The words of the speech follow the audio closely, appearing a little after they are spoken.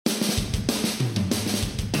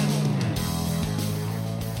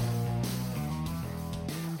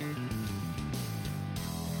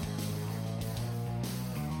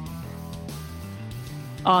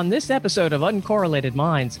On this episode of Uncorrelated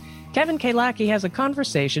Minds, Kevin Kalaki has a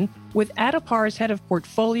conversation with Addepar's head of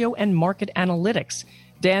portfolio and market analytics,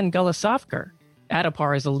 Dan Gulasovkar.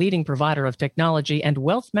 Addepar is a leading provider of technology and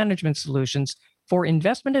wealth management solutions for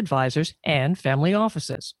investment advisors and family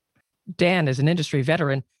offices. Dan is an industry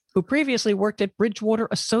veteran who previously worked at Bridgewater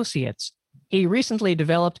Associates. He recently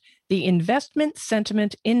developed the Investment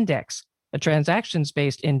Sentiment Index, a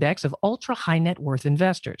transactions-based index of ultra-high net worth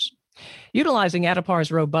investors. Utilizing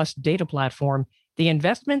Addepar's robust data platform, the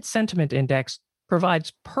Investment Sentiment Index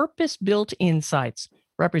provides purpose-built insights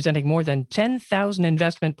representing more than 10,000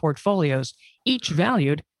 investment portfolios, each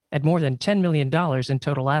valued at more than $10 million in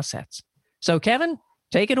total assets. So, Kevin,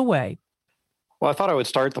 take it away. Well, I thought I would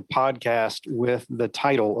start the podcast with the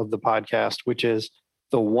title of the podcast, which is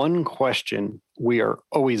The One Question We Are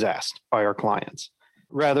Always Asked by Our Clients.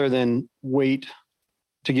 Rather than wait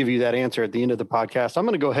to give you that answer at the end of the podcast, I'm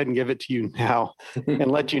going to go ahead and give it to you now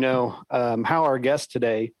and let you know how our guest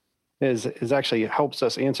today is actually helps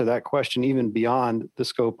us answer that question even beyond the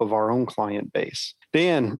scope of our own client base.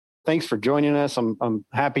 Dan, thanks for joining us. I'm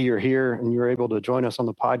happy you're here and you're able to join us on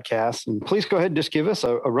the podcast. And please go ahead and just give us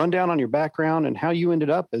a rundown on your background and how you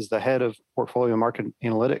ended up as the head of portfolio market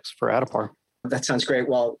analytics for Addepar. That sounds great.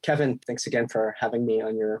 Well, Kevin, thanks again for having me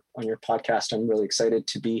on your podcast. I'm really excited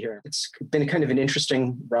to be here. It's been kind of an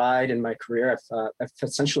interesting ride in my career. I've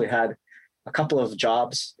essentially had a couple of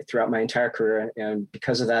jobs throughout my entire career, and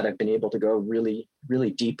because of that, I've been able to go really,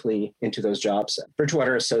 really deeply into those jobs. At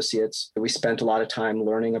Bridgewater Associates, we spent a lot of time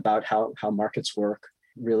learning about how markets work,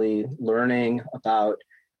 really learning about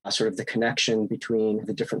sort of the connection between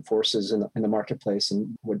the different forces in the marketplace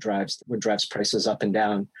and what drives prices up and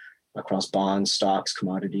down across bonds, stocks,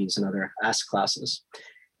 commodities, and other asset classes.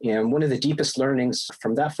 And one of the deepest learnings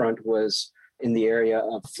from that front was in the area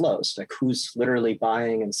of flows, like who's literally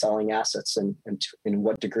buying and selling assets and in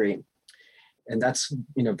what degree. And that's,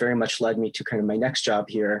 very much led me to kind of my next job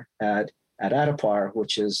here at Addepar,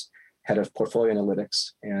 which is head of portfolio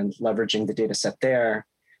analytics, and leveraging the data set there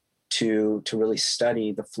to really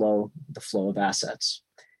study the flow of assets.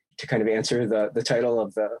 To kind of answer the title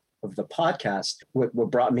of the podcast,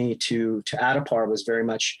 what brought me to Addepar was very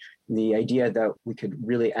much the idea that we could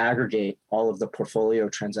really aggregate all of the portfolio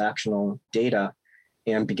transactional data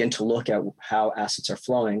and begin to look at how assets are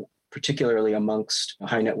flowing, particularly amongst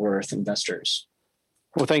high net worth investors.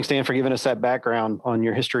 Well, thanks, Dan, for giving us that background on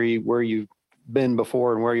your history, where you've been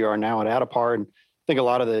before and where you are now at Addepar. And I think a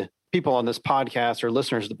lot of the people on this podcast or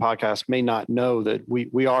listeners of the podcast may not know that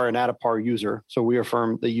we are an Addepar user. So we are a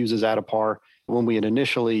firm that uses Addepar. When we had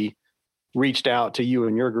initially reached out to you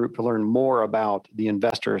and your group to learn more about the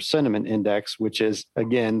Investor Sentiment Index, which is,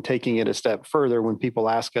 again, taking it a step further. When people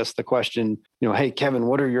ask us the question, hey, Kevin,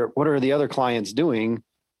 what are the other clients doing?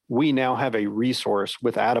 We now have a resource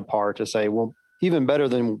with Addepar to say, well, even better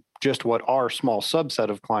than just what our small subset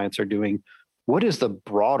of clients are doing, what is the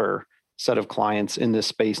broader set of clients in this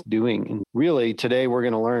space doing? And really, today we're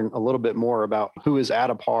going to learn a little bit more about who is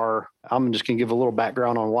Addepar. I'm just going to give a little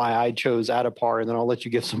background on why I chose Addepar, and then I'll let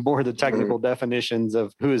you give some more of the technical definitions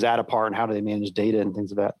of who is Addepar and how do they manage data and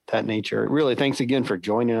things of that nature. Really, thanks again for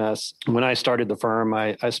joining us. When I started the firm,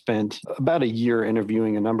 I spent about a year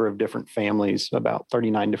interviewing a number of different families, about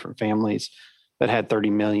 39 different families that had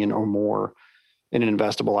 30 million or more in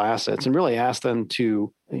investable assets, and really ask them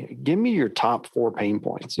to give me your top 4 pain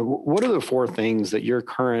points. So what are the 4 things that your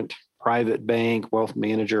current private bank, wealth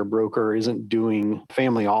manager, broker isn't doing,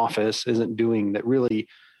 family office isn't doing that really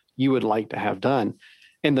you would like to have done?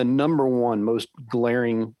 And the number one most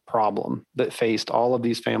glaring problem that faced all of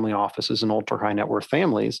these family offices and ultra high net worth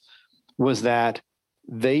families was that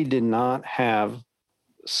they did not have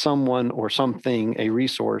someone or something, a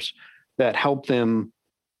resource that helped them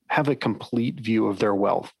have a complete view of their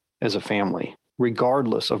wealth as a family,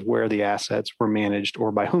 regardless of where the assets were managed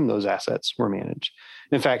or by whom those assets were managed.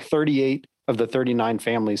 In fact, 38 of the 39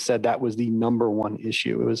 families said that was the number one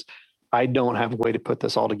issue. It was, I don't have a way to put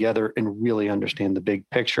this all together and really understand the big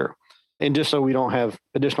picture. And just so we don't have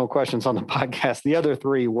additional questions on the podcast, the other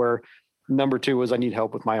 3 were, number 2 was I need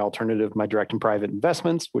help with my alternative, my direct and private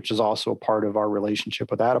investments, which is also a part of our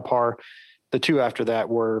relationship with Addepar. The 2 after that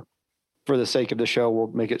were, for the sake of the show,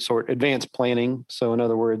 we'll make it sort of advanced planning. So in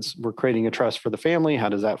other words, we're creating a trust for the family. How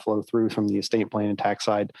does that flow through from the estate plan and tax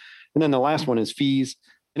side? And then the last one is fees.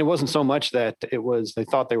 And it wasn't so much that they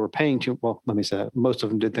thought they were paying too, well, let me say that. Most of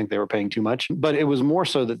them did think they were paying too much, but it was more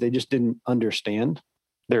so that they just didn't understand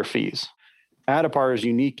their fees. Addepar is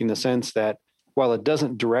unique in the sense that while it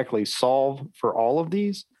doesn't directly solve for all of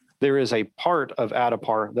these, there is a part of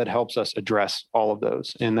Addepar that helps us address all of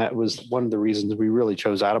those. And that was one of the reasons we really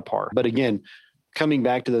chose Addepar. But again, coming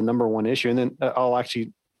back to the number one issue, and then I'll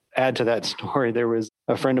actually add to that story. There was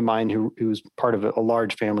a friend of mine who was part of a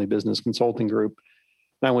large family business consulting group.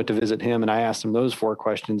 And I went to visit him and I asked him those 4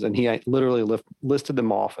 questions, and he literally listed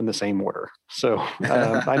them off in the same order. So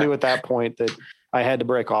I knew at that point that I had to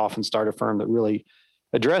break off and start a firm that really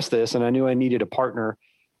addressed this. And I knew I needed a partner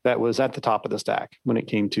that was at the top of the stack when it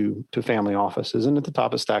came to family offices, and at the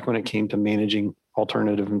top of the stack when it came to managing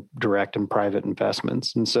alternative and direct and private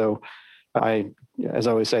investments. And so as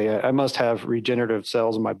I always say, I must have regenerative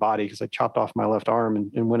cells in my body, because I chopped off my left arm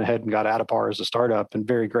and went ahead and got Addepar as a startup, and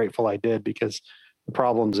very grateful I did, because the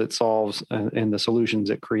problems it solves and the solutions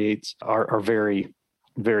it creates are very,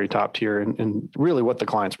 very top tier, and really what the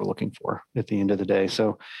clients were looking for at the end of the day.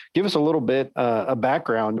 So give us a little bit a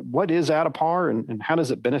background. What is Addepar, and how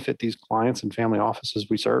does it benefit these clients and family offices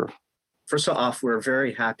we serve? First off, we're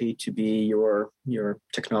very happy to be your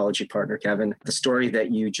technology partner, Kevin. The story that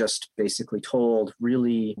you just basically told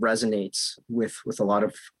really resonates with a lot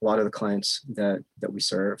of the clients that we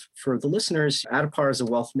serve. For the listeners, Addepar is a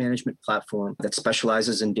wealth management platform that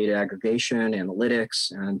specializes in data aggregation,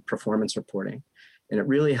 analytics, and performance reporting. And it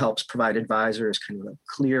really helps provide advisors kind of a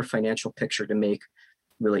clear financial picture to make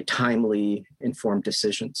really timely, informed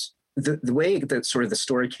decisions. The way that sort of the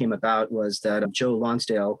story came about was that Joe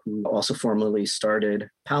Lonsdale, who also formerly started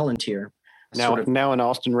Palantir, now an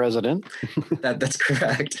Austin resident. That's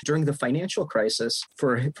correct. During the financial crisis,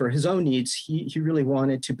 for his own needs, he really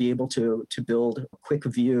wanted to be able to build a quick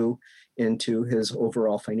view into his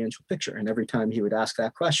overall financial picture. And every time he would ask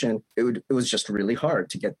that question, it was just really hard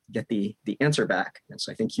to get the answer back. And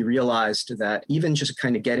so I think he realized that even just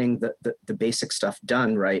kind of getting the basic stuff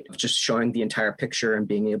done right, just showing the entire picture and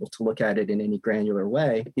being able to look at it in any granular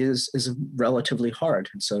way is relatively hard.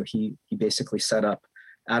 And so he basically set up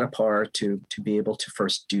Addepar to be able to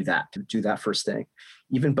first do that first thing,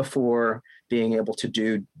 even before being able to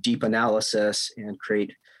do deep analysis and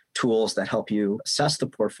create tools that help you assess the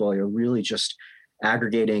portfolio, really just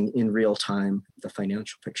aggregating in real time the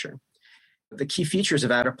financial picture. The key features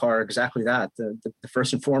of Addepar are exactly that. The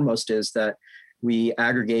first and foremost is that we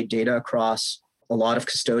aggregate data across a lot of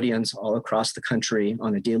custodians all across the country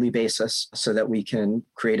on a daily basis so that we can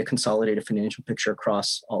create a consolidated financial picture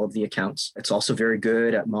across all of the accounts. It's also very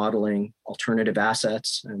good at modeling alternative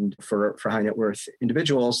assets. And for high net worth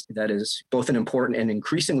individuals, that is both an important and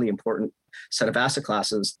increasingly important set of asset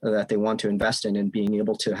classes that they want to invest in, and being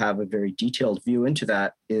able to have a very detailed view into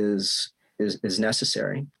that is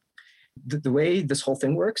necessary. The way this whole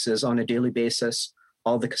thing works is on a daily basis,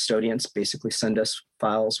 all the custodians basically send us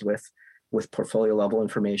files with portfolio level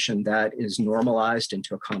information that is normalized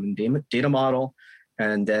into a common data model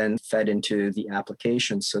and then fed into the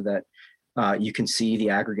application so that you can see the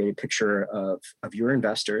aggregated picture of your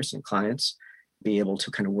investors and clients, be able to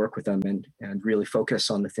kind of work with them and really focus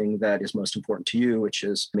on the thing that is most important to you, which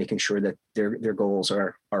is making sure that their goals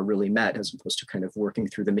are really met, as opposed to kind of working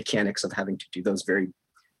through the mechanics of having to do those very,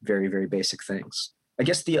 very, very basic things. I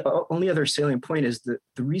guess the only other salient point is that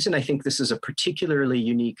the reason I think this is a particularly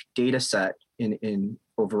unique data set in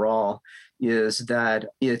overall is that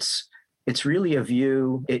it's really a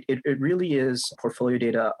view, it really is portfolio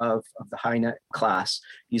data of the high net class.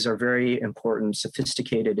 These are very important,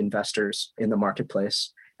 sophisticated investors in the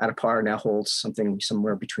marketplace. Addepar now holds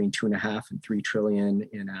somewhere between 2.5 and 3 trillion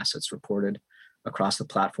in assets reported across the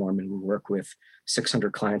platform, and we work with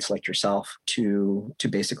 600 clients like yourself to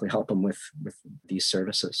basically help them with these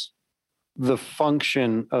services. The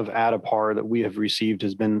function of Addepar that we have received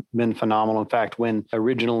has been phenomenal. In fact, when I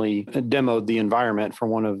originally demoed the environment for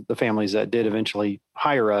one of the families that did eventually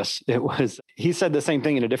hire us, he said the same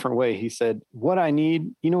thing in a different way. He said, what I need,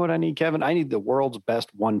 you know what I need, Kevin? I need the world's best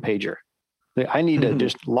one pager. I need to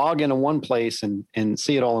just log into one place and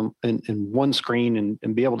see it all in one screen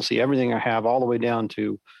and be able to see everything I have all the way down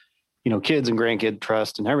to, kids and grandkid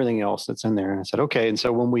trust and everything else that's in there. And I said, okay. And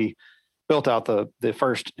so when we built out the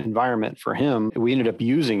first environment for him, we ended up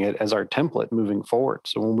using it as our template moving forward.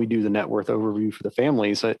 So when we do the net worth overview for the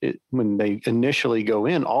families, when they initially go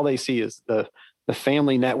in, all they see is the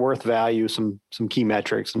family net worth value, some key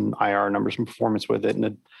metrics and IR numbers and performance with it, and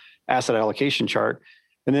an asset allocation chart.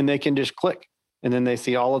 And then they can just click, and then they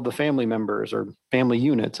see all of the family members or family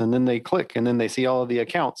units, and then they click, and then they see all of the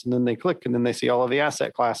accounts, and then they click, and then they see all of the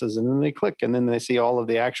asset classes, and then they click, and then they see all of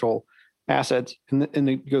the actual assets. And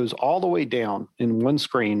it goes all the way down in one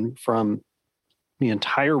screen from the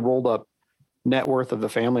entire rolled up net worth of the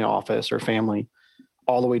family office or family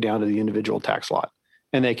all the way down to the individual tax lot.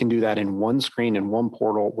 And they can do that in one screen in one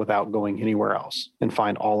portal without going anywhere else and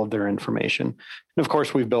find all of their information. And of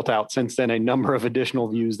course, we've built out since then a number of additional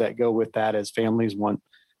views that go with that as families want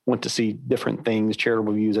want to see different things,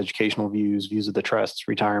 charitable views, educational views, views of the trusts,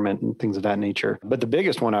 retirement, and things of that nature. But the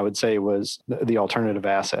biggest one I would say was the alternative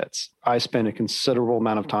assets. I spent a considerable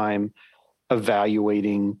amount of time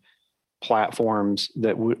evaluating platforms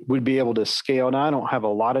that would be able to scale. Now, I don't have a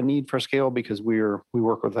lot of need for scale because we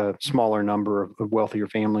work with a smaller number of wealthier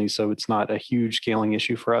families, so it's not a huge scaling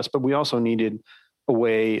issue for us. But we also needed a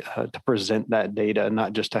way to present that data,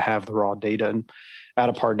 not just to have the raw data. And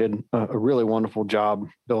Addepar did a really wonderful job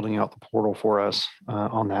building out the portal for us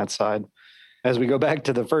on that side. As we go back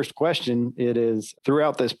to the first question, it is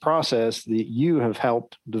throughout this process that you have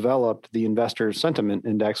helped develop the Investor Sentiment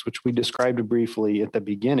Index, which we described briefly at the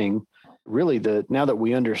beginning. Really, now that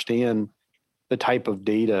we understand the type of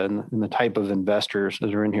data and the type of investors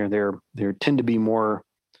that are in here, they tend to be more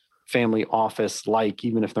family office like,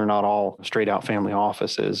 even if they're not all straight out family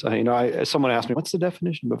offices. Someone asked me, what's the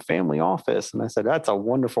definition of a family office? And I said, that's a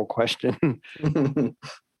wonderful question.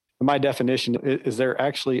 My definition is there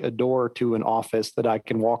actually a door to an office that I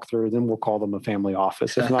can walk through, then we'll call them a family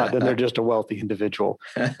office. If not, then they're just a wealthy individual.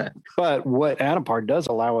 But what Addepar does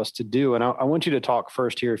allow us to do, and I want you to talk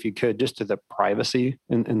first here, if you could, just to the privacy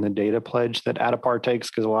and the data pledge that Addepar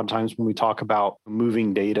takes, because a lot of times when we talk about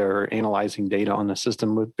moving data or analyzing data on the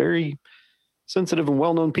system with very sensitive and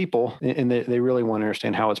well-known people, and they really want to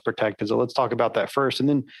understand how it's protected. So let's talk about that first. And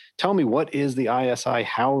then tell me, what is the ISI?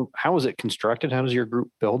 How is it constructed? How does your group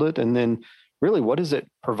build it? And then really, what does it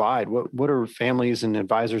provide? What are families and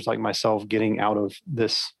advisors like myself getting out of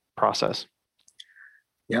this process?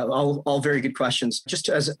 Yeah, all very good questions. Just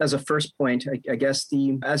as a first point, I guess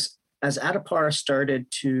as Addepar started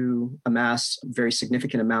to amass very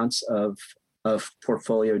significant amounts of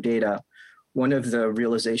portfolio data, one of the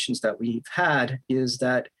realizations that we've had is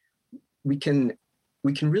that we can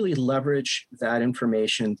really leverage that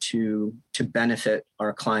information to benefit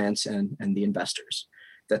our clients and the investors.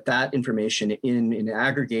 That information in an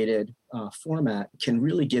aggregated format can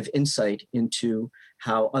really give insight into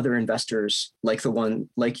how other investors, like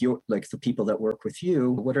the people that work with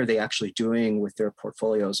you, what are they actually doing with their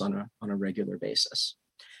portfolios on a regular basis.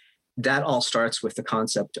 That all starts with the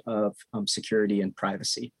concept of security and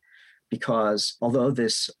privacy. Because although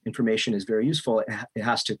this information is very useful, it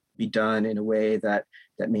has to be done in a way that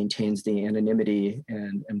maintains the anonymity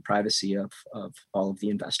and privacy of all of the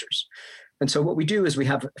investors. And so what we do is we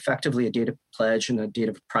have effectively a data pledge and a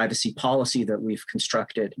data privacy policy that we've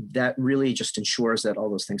constructed that really just ensures that all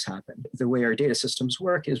those things happen. The way our data systems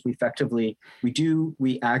work is we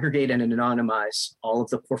aggregate and anonymize all of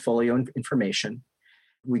the portfolio information.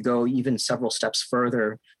 We go even several steps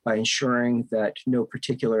further by ensuring that no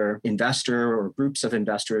particular investor or groups of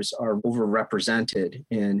investors are overrepresented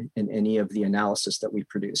in any of the analysis that we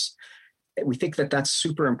produce. We think that that's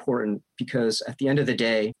super important because at the end of the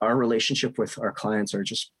day, our relationship with our clients are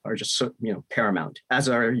just so, paramount, as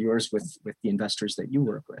are yours with the investors that you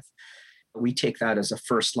work with. We take that as a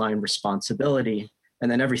first line responsibility,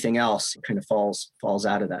 and then everything else kind of falls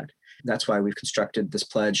out of that. That's why we've constructed this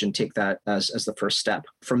pledge and take that as the first step.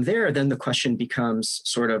 From there, then the question becomes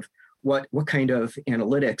sort of what kind of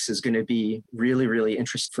analytics is going to be really, really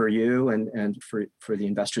interesting for you and for the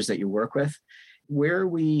investors that you work with. Where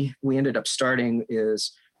we ended up starting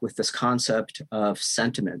is with this concept of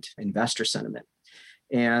sentiment, investor sentiment.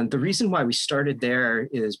 And the reason why we started there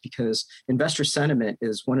is because investor sentiment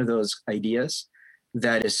is one of those ideas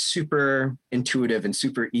that is super intuitive and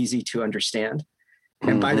super easy to understand.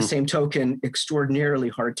 And by the same token, extraordinarily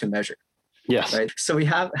hard to measure. Yes. Right. So we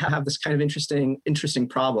have this kind of interesting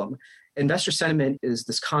problem. Investor sentiment is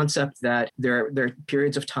this concept that there are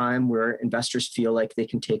periods of time where investors feel like they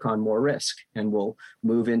can take on more risk and will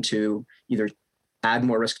move into either add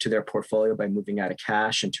more risk to their portfolio by moving out of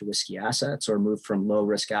cash into risky assets or move from low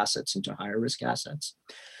risk assets into higher risk assets.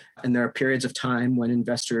 And there are periods of time when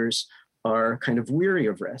investors are kind of weary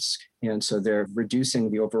of risk. And so they're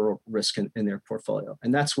reducing the overall risk in their portfolio.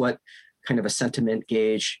 And that's what kind of a sentiment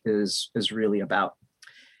gauge is really about.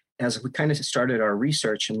 As we kind of started our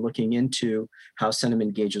research and looking into how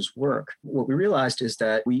sentiment gauges work, what we realized is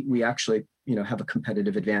that we actually have a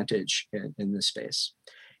competitive advantage in this space.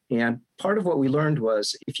 And part of what we learned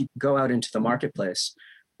was if you go out into the marketplace,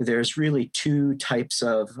 there's really two types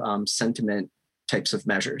of sentiment types of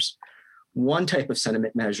measures. One type of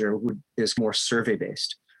sentiment measure is more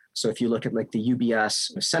survey-based. So if you look at like the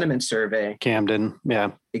UBS sentiment survey. Camden,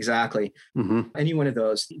 yeah. Exactly. Mm-hmm. Any one of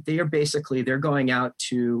those, they're going out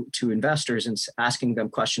to investors and asking them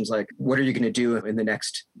questions like, what are you going to do in the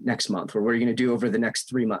next month? Or what are you going to do over the next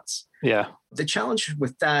 3 months? Yeah. The challenge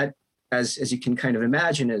with that as you can kind of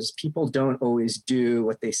imagine, is people don't always do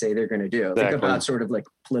what they say they're going to do. Exactly. Think about sort of like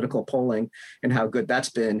political polling and how good that's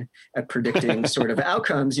been at predicting sort of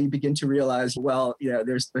outcomes. You begin to realize, well, yeah,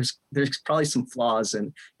 there's probably some flaws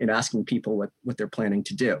in asking people what they're planning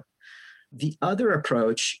to do. The other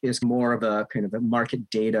approach is more of a kind of a market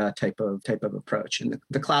data type of approach. And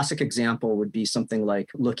the classic example would be something like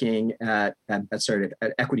looking at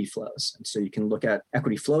equity flows. And so you can look at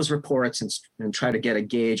equity flows reports and try to get a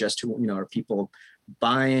gauge as to, are people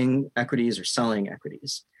buying equities or selling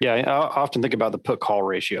equities? Yeah, I often think about the put call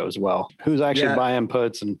ratio as well. Who's actually buying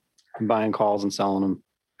puts and buying calls and selling them?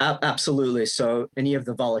 Absolutely. So any of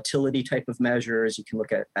the volatility type of measures, you can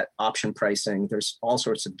look at option pricing. There's all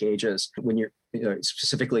sorts of gauges. When you're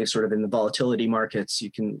specifically sort of in the volatility markets, you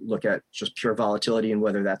can look at just pure volatility and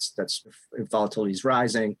whether that's if volatility is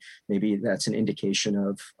rising, maybe that's an indication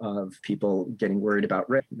of people getting worried about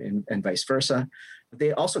risk and vice versa.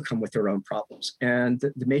 They also come with their own problems. And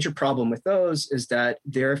the major problem with those is that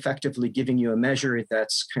they're effectively giving you a measure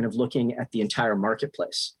that's kind of looking at the entire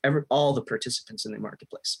marketplace, all the participants in the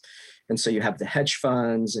marketplace. And so you have the hedge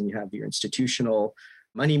funds and you have your institutional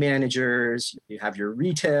money managers, you have your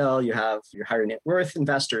retail, you have your higher net worth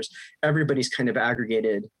investors. Everybody's kind of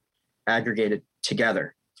aggregated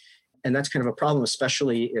together. And that's kind of a problem,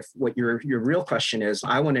 especially if what your real question is,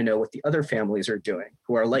 I want to know what the other families are doing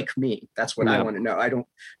who are like me. That's what I want to know. I don't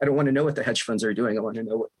want to know what the hedge funds are doing. I want to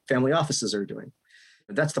know what family offices are doing.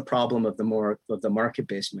 That's the problem of the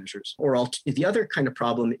market-based measures. Or the other kind of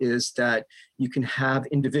problem is that you can have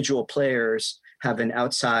individual players have an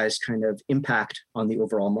outsized kind of impact on the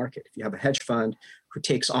overall market. If you have a hedge fund who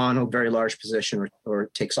takes on a very large position or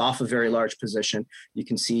takes off a very large position, you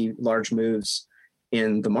can see large moves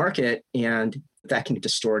in the market, and that can get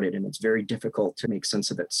distorted, and it's very difficult to make sense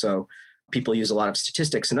of it. So people use a lot of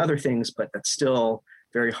statistics and other things, but that's still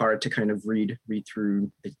very hard to kind of read through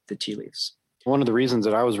the tea leaves. One of the reasons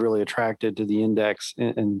that I was really attracted to the index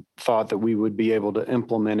and thought that we would be able to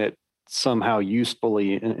implement it somehow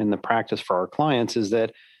usefully in the practice for our clients is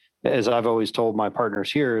that, as I've always told my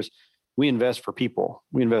partners here, is we invest for people.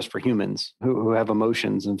 We invest for humans who have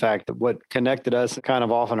emotions. In fact, what connected us kind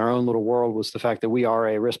of off in our own little world was the fact that we are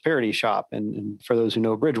a risk parity shop. And for those who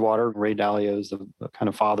know Bridgewater, Ray Dalio is the kind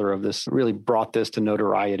of father of this, really brought this to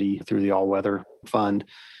notoriety through the All Weather Fund.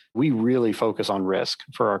 We really focus on risk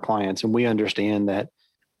for our clients. And we understand that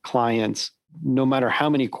clients, no matter how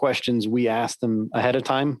many questions we ask them ahead of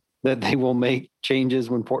time, that they will make changes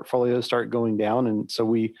when portfolios start going down. And so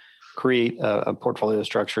we create a portfolio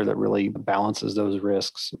structure that really balances those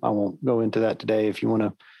risks. I won't go into that today. If you want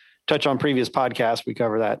to touch on previous podcasts, we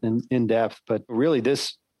cover that in depth. But really,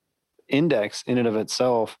 this index in and of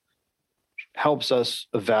itself helps us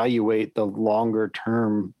evaluate the longer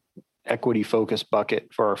term equity focused bucket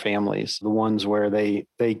for our families, the ones where they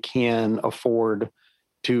can afford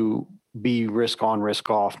to be risk on, risk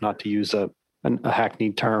off, not to use a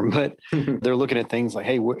hackneyed term, but they're looking at things like,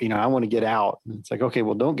 hey, I want to get out. And it's like, okay,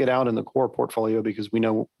 well, don't get out in the core portfolio because we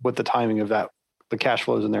know what the timing of that, the cash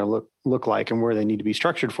flows in there look like and where they need to be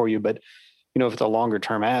structured for you. But, if it's a longer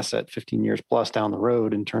term asset, 15 years plus down the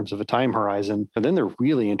road in terms of a time horizon, and then they're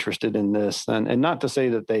really interested in this. And not to say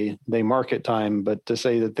that they market time, but to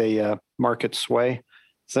say that they market sway.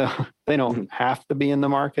 So they don't have to be in the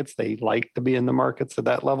markets. They like to be in the markets at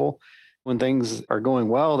that level. When things are going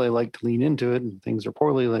well, they like to lean into it, and things are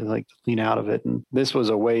poorly, they like to lean out of it. And this was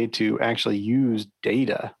a way to actually use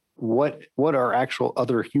data. What are actual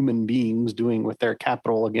other human beings doing with their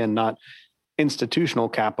capital? Again, not institutional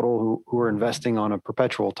capital who are investing on a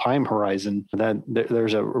perpetual time horizon. That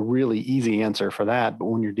there's a really easy answer for that. But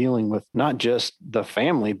when you're dealing with not just the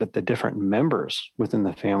family, but the different members within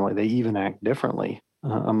the family, they even act differently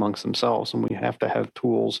amongst themselves. And we have to have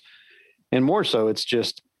tools. And more so, it's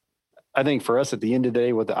just, I think for us at the end of the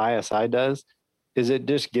day, what the ISI does is it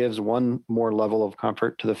just gives one more level of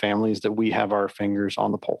comfort to the families that we have our fingers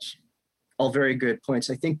on the pulse. All very good points.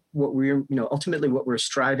 I think what we're, ultimately what we're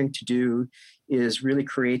striving to do is really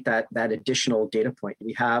create that additional data point.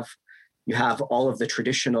 You have all of the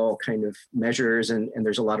traditional kind of measures, and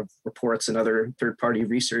there's a lot of reports and other third-party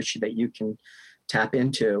research that you can tap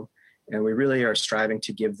into. And we really are striving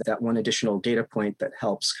to give that one additional data point that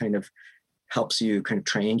helps you kind of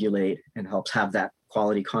triangulate and helps have that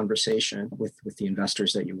quality conversation with the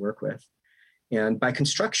investors that you work with. And by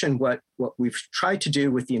construction, what we've tried to do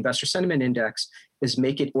with the Investor Sentiment Index is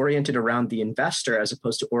make it oriented around the investor as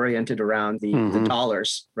opposed to oriented around the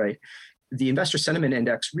dollars, right? The Investor Sentiment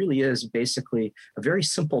Index really is basically a very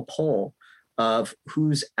simple poll of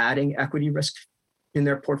who's adding equity risk in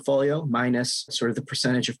their portfolio minus sort of the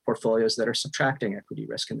percentage of portfolios that are subtracting equity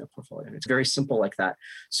risk in their portfolio. And it's very simple like that.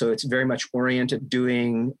 So it's very much oriented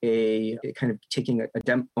doing a kind of taking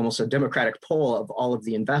almost a democratic poll of all of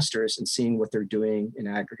the investors and seeing what they're doing in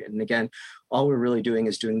aggregate. And again, all we're really doing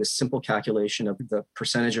is doing this simple calculation of the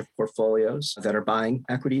percentage of portfolios that are buying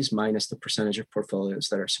equities minus the percentage of portfolios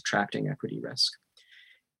that are subtracting equity risk.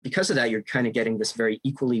 Because of that, you're kind of getting this very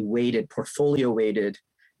equally weighted, portfolio weighted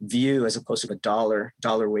view as opposed to a dollar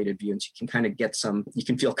weighted view. And so you can kind of get you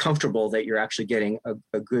can feel comfortable that you're actually getting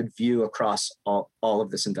a good view across all of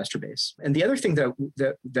this investor base. And the other thing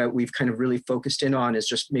that we've kind of really focused in on is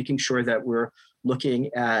just making sure that we're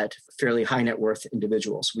looking at fairly high net worth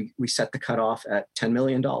individuals. We set the cutoff at $10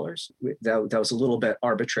 million. That was a little bit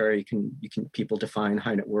arbitrary. People define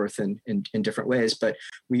high net worth in different ways, but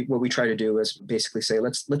what we try to do is basically say,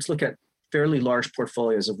 let's look at fairly large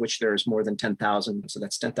portfolios of which there's more than 10,000. So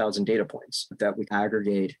that's 10,000 data points that we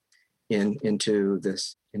aggregate into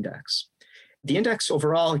this index. The index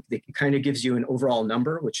overall, it kind of gives you an overall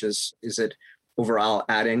number, which is it overall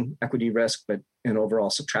adding equity risk, but an overall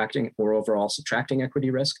subtracting equity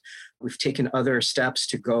risk. We've taken other steps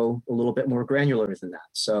to go a little bit more granular than that.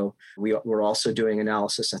 So we're also doing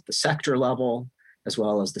analysis at the sector level, as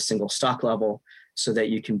well as the single stock level, so that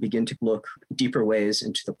you can begin to look deeper ways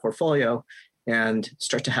into the portfolio and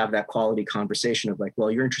start to have that quality conversation of like,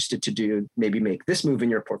 well, you're interested to maybe make this move in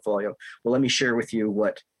your portfolio. Well, let me share with you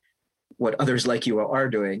what others like you are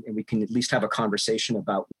doing, and we can at least have a conversation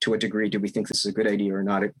about, to a degree, do we think this is a good idea or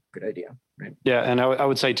not a good idea, right? Yeah, and I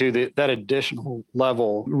would say too, that additional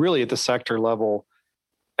level, really at the sector level,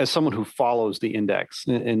 as someone who follows the index,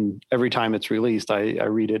 and every time it's released, I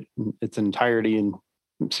read it in its entirety and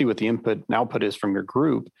see what the input and output is from your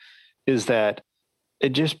group, is that it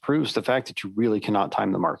just proves the fact that you really cannot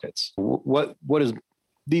time the markets. What is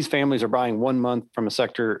these families are buying 1 month from a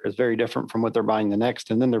sector is very different from what they're buying the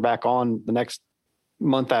next, and then they're back on the next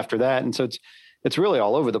month after that. And so it's really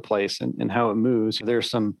all over the place and how it moves.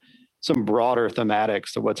 There's some broader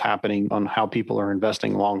thematics to what's happening on how people are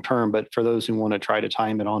investing long term. But for those who want to try to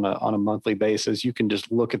time it on a monthly basis, you can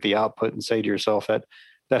just look at the output and say to yourself that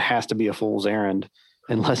has to be a fool's errand,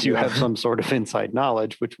 unless you have some sort of inside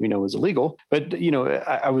knowledge, which we know is illegal. But,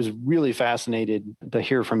 I was really fascinated to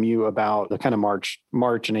hear from you about the kind of March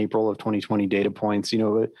and April of 2020 data points.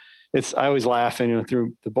 I always laugh, and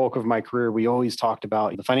through the bulk of my career, we always talked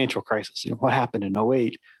about the financial crisis, what happened in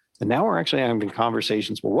 2008. And now we're actually having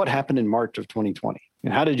conversations. Well, what happened in March of 2020?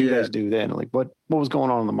 And how did you guys do then? Like what was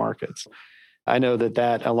going on in the markets? I know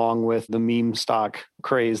that along with the meme stock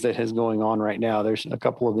craze that is going on right now, there's a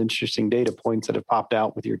couple of interesting data points that have popped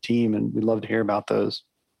out with your team, and we'd love to hear about those.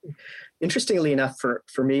 Interestingly enough,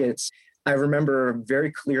 for me, I remember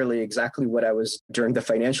very clearly exactly what I was during the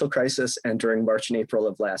financial crisis and during March and April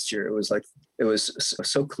of last year. It was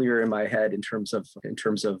so clear in my head in terms of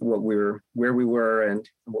where we were and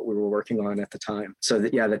what we were working on at the time. So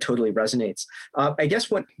that totally resonates. I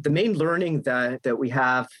guess what the main learning that we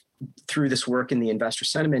have through this work in the Investor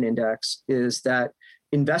Sentiment Index is that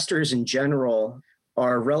investors in general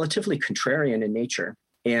are relatively contrarian in nature.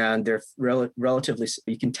 And they're relatively,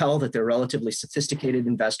 you can tell that they're relatively sophisticated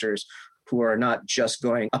investors who are not just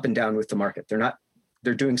going up and down with the market.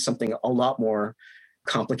 They're doing something a lot more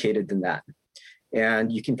complicated than that.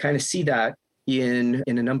 And you can kind of see that in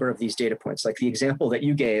a number of these data points. Like the example that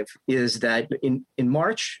you gave is that in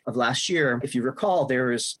March of last year, if you recall,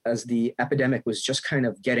 as the epidemic was just kind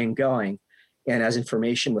of getting going and as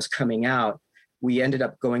information was coming out, we ended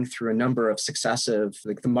up going through a number of successive,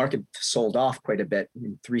 like the market sold off quite a bit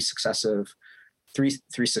in three successive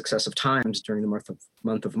times during the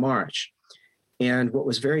month of March. And what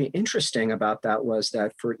was very interesting about that was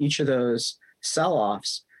that for each of those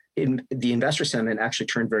sell-offs, the investor sentiment actually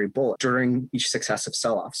turned very bullish during each successive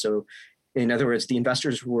sell-off. So in other words, the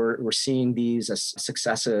investors were seeing these as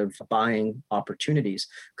successive buying opportunities,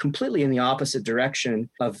 completely in the opposite direction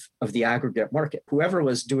of the aggregate market. Whoever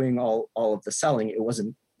was doing all of the selling, it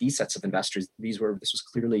wasn't these sets of investors. This was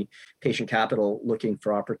clearly patient capital looking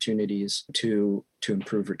for opportunities to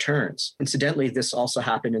improve returns. Incidentally, this also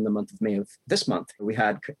happened in the month of May of this month. We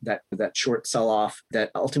had that short sell-off that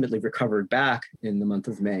ultimately recovered back in the month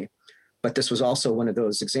of May. But this was also one of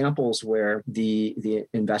those examples where the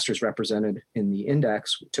investors represented in the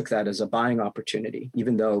index took that as a buying opportunity,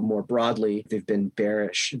 even though more broadly, they've been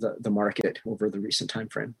bearish, the market over the recent time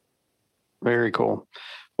frame. Very cool.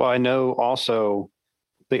 Well, I know also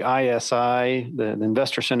the ISI, the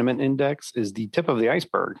Investor Sentiment Index, is the tip of the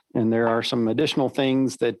iceberg. And there are some additional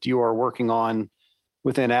things that you are working on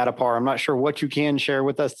within Addepar. I'm not sure what you can share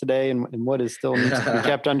with us today and what is still needs to be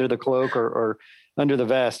kept under the cloak or under the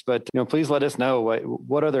vest, but please let us know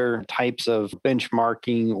what other types of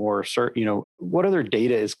benchmarking or what other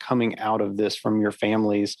data is coming out of this from your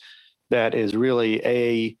families that is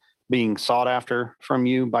really being sought after from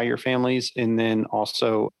you by your families, and then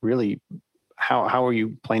also really how are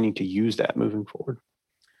you planning to use that moving forward?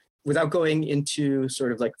 Without going into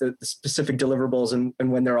sort of like the specific deliverables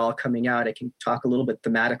and when they're all coming out, I can talk a little bit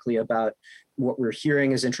thematically about what we're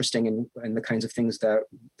hearing is interesting and the kinds of things that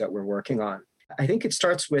we're working on. I think it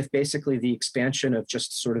starts with basically the expansion of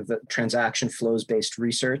just sort of the transaction flows-based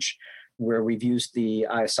research, where we've used the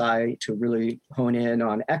ISI to really hone in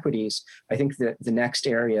on equities. I think that the next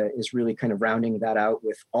area is really kind of rounding that out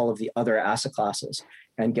with all of the other asset classes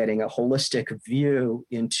and getting a holistic view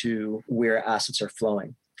into where assets are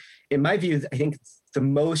flowing. In my view, I think the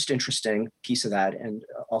most interesting piece of that, and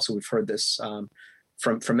also we've heard this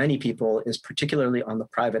from many people, is particularly on the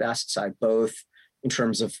private asset side, both in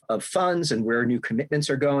terms of funds and where new commitments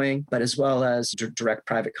are going, but as well as direct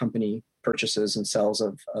private company purchases and sales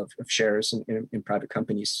of shares in private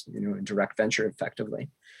companies, in direct venture effectively,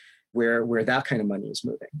 where that kind of money is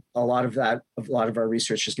moving. A lot of our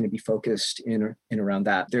research is going to be focused in around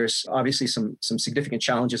that. There's obviously some significant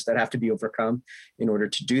challenges that have to be overcome in order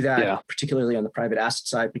to do that, particularly on the private asset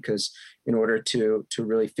side, because in order to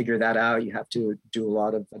really figure that out, you have to do a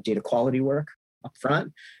lot of data quality work up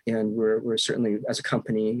front. And we're certainly, as a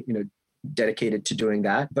company, dedicated to doing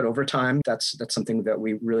that. But over time, that's something that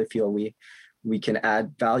we really feel we can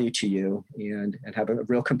add value to you and have a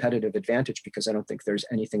real competitive advantage, because I don't think there's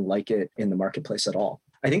anything like it in the marketplace at all.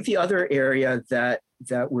 I think the other area that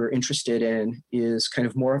we're interested in is kind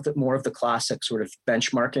of more of the classic sort of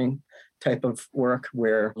benchmarking type of work,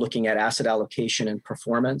 where looking at asset allocation and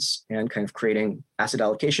performance and kind of creating asset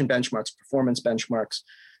allocation benchmarks, performance benchmarks,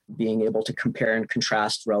 being able to compare and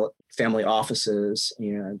contrast family offices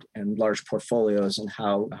and large portfolios and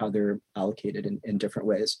how they're allocated in different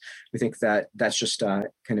ways. We think that that's just kind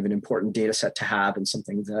of an important data set to have, and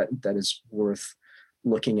something that is worth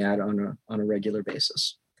looking at on a regular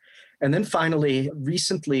basis. And then finally,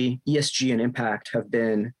 recently, ESG and impact have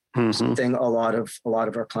been something a lot of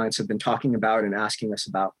our clients have been talking about and asking us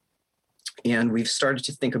about. And we've started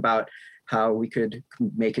to think about how we could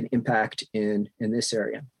make an impact in this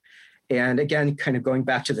area. And again, kind of going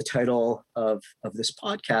back to the title of this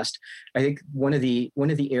podcast, I think one of the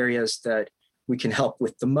areas that we can help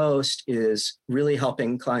with the most is really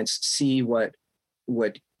helping clients see what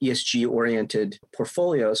ESG-oriented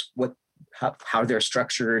portfolios, how they're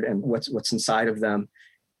structured and what's inside of them.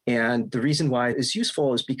 And the reason why it is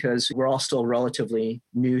useful is because we're all still relatively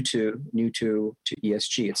new to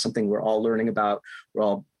ESG. It's something we're all learning about. We're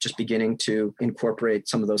all just beginning to incorporate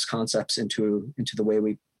some of those concepts into the way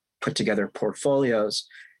we put together portfolios.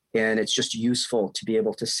 And it's just useful to be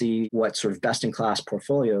able to see what sort of best-in-class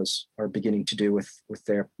portfolios are beginning to do with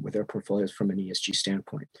their portfolios from an ESG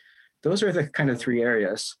standpoint. Those are the kind of three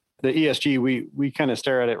areas. The ESG, we kind of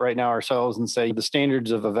stare at it right now ourselves and say the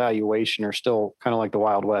standards of evaluation are still kind of like the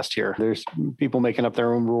Wild West here. There's people making up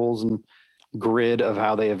their own rules and grid of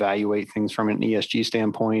how they evaluate things from an ESG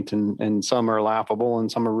standpoint, and some are laughable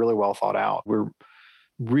and some are really well thought out. We're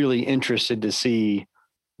really interested to see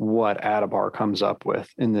what Addepar comes up with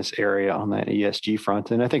in this area on that ESG front.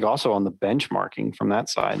 And I think also on the benchmarking from that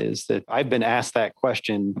side is that I've been asked that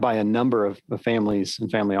question by a number of families and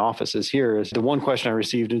family offices here. Is the one question I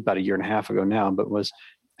received about a year and a half ago now, but was,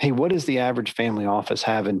 hey, what does the average family office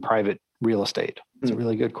have in private real estate? It's a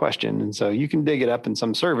really good question. And so you can dig it up in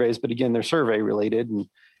some surveys, but again, they're survey related. And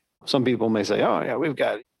some people may say, oh yeah, we've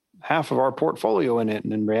got half of our portfolio in it.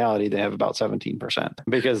 And in reality, they have about 17%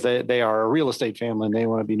 because they are a real estate family and they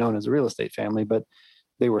want to be known as a real estate family, but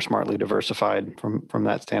they were smartly diversified from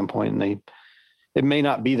that standpoint. And it may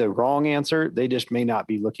not be the wrong answer. They just may not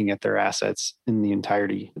be looking at their assets in the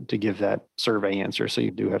entirety to give that survey answer. So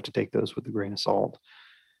you do have to take those with a grain of salt.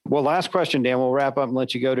 Well, last question, Dan, we'll wrap up and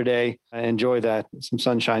let you go today. I enjoy that. Some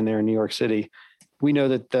sunshine there in New York City. We know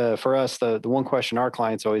that for us, the one question our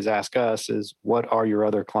clients always ask us is, what are your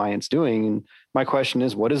other clients doing? And my question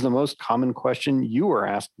is, what is the most common question you were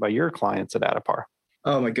asked by your clients at Addepar?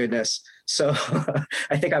 Oh my goodness. So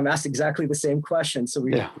I think I'm asked exactly the same question. So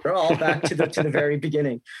we're all back to the very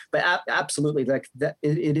beginning. But absolutely, like that,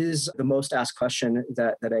 it is the most asked question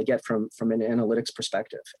that I get from an analytics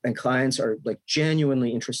perspective. And clients are like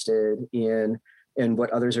genuinely interested in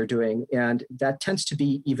what others are doing. And that tends to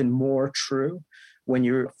be even more true when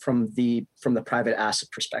you're from the private asset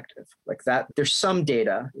perspective. Like that, there's some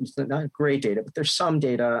data, it's not great data, but there's some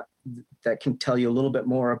data that can tell you a little bit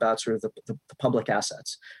more about sort of the public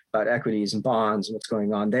assets, about equities and bonds and what's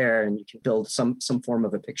going on there, and you can build some form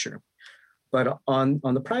of a picture. But on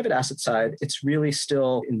the private asset side, it's really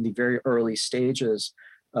still in the very early stages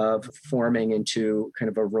of forming into kind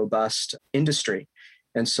of a robust industry.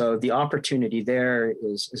 And so the opportunity there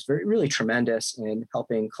is very, really tremendous in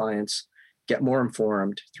helping clients get more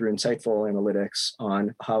informed through insightful analytics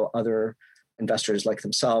on how other investors like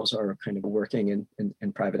themselves are kind of working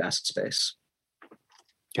in private asset space.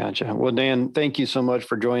 Gotcha. Well, Dan, thank you so much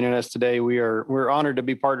for joining us today. We're honored to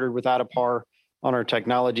be partnered with Addepar on our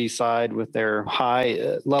technology side with their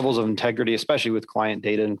high levels of integrity, especially with client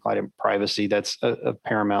data and client privacy. That's a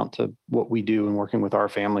paramount to what we do in working with our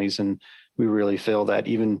families. And we really feel that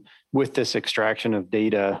even with this extraction of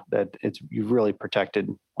data, that you've really protected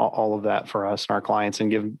all of that for us and our clients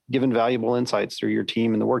and given valuable insights through your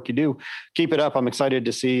team and the work you do. Keep it up. I'm excited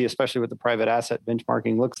to see, especially what the private asset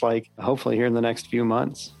benchmarking looks like, hopefully here in the next few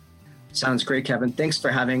months. Sounds great, Kevin. Thanks for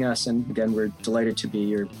having us. And again, we're delighted to be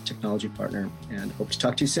your technology partner and hope to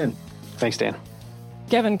talk to you soon. Thanks, Dan.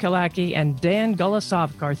 Kevin Kalaki and Dan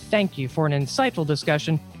Golisovkar, thank you for an insightful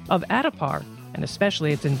discussion of Addepar and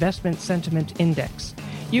especially its investment sentiment index.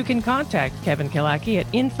 You can contact Kevin Kalaki at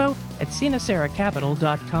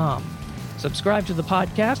info@sinaceracapital.com. Subscribe to the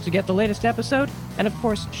podcast to get the latest episode, and of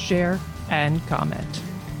course, share and comment.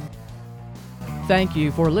 Thank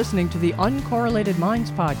you for listening to the Uncorrelated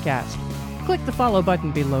Minds podcast. Click the follow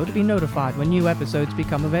button below to be notified when new episodes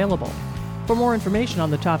become available. For more information on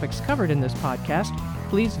the topics covered in this podcast,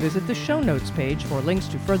 please visit the show notes page for links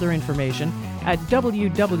to further information at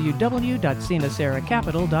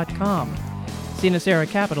www.sinaceracapital.com. Sinacera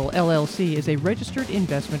Capital, LLC is a registered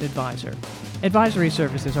investment advisor. Advisory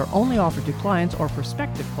services are only offered to clients or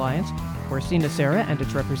prospective clients where Sinacera and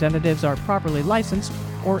its representatives are properly licensed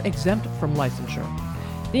or exempt from licensure.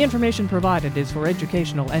 The information provided is for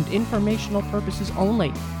educational and informational purposes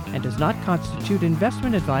only and does not constitute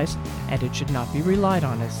investment advice, and it should not be relied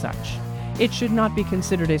on as such. It should not be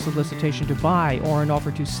considered a solicitation to buy or an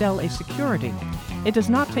offer to sell a security. It does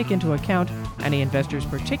not take into account any investor's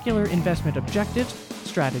particular investment objectives,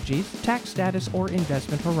 strategies, tax status, or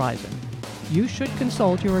investment horizon. You should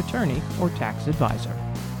consult your attorney or tax advisor.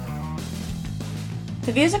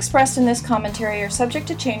 The views expressed in this commentary are subject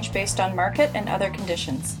to change based on market and other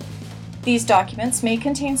conditions. These documents may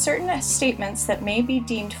contain certain statements that may be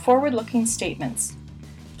deemed forward-looking statements.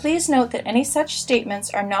 Please note that any such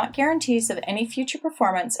statements are not guarantees of any future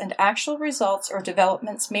performance, and actual results or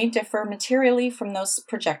developments may differ materially from those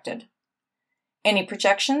projected. Any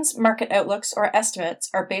projections, market outlooks, or estimates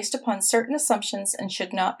are based upon certain assumptions and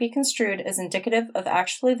should not be construed as indicative of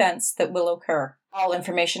actual events that will occur. All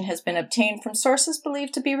information has been obtained from sources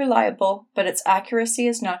believed to be reliable, but its accuracy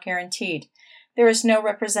is not guaranteed. There is no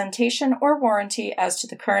representation or warranty as to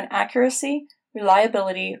the current accuracy,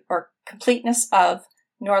 reliability, or completeness of,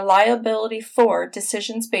 nor liability for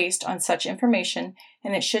decisions based on such information,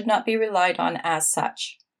 and it should not be relied on as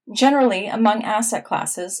such. Generally, among asset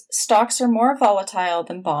classes, stocks are more volatile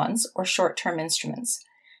than bonds or short-term instruments.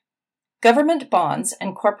 Government bonds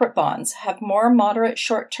and corporate bonds have more moderate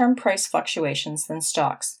short-term price fluctuations than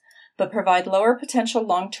stocks, but provide lower potential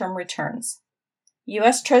long-term returns.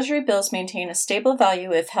 U.S. Treasury bills maintain a stable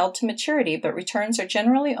value if held to maturity, but returns are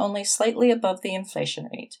generally only slightly above the inflation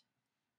rate.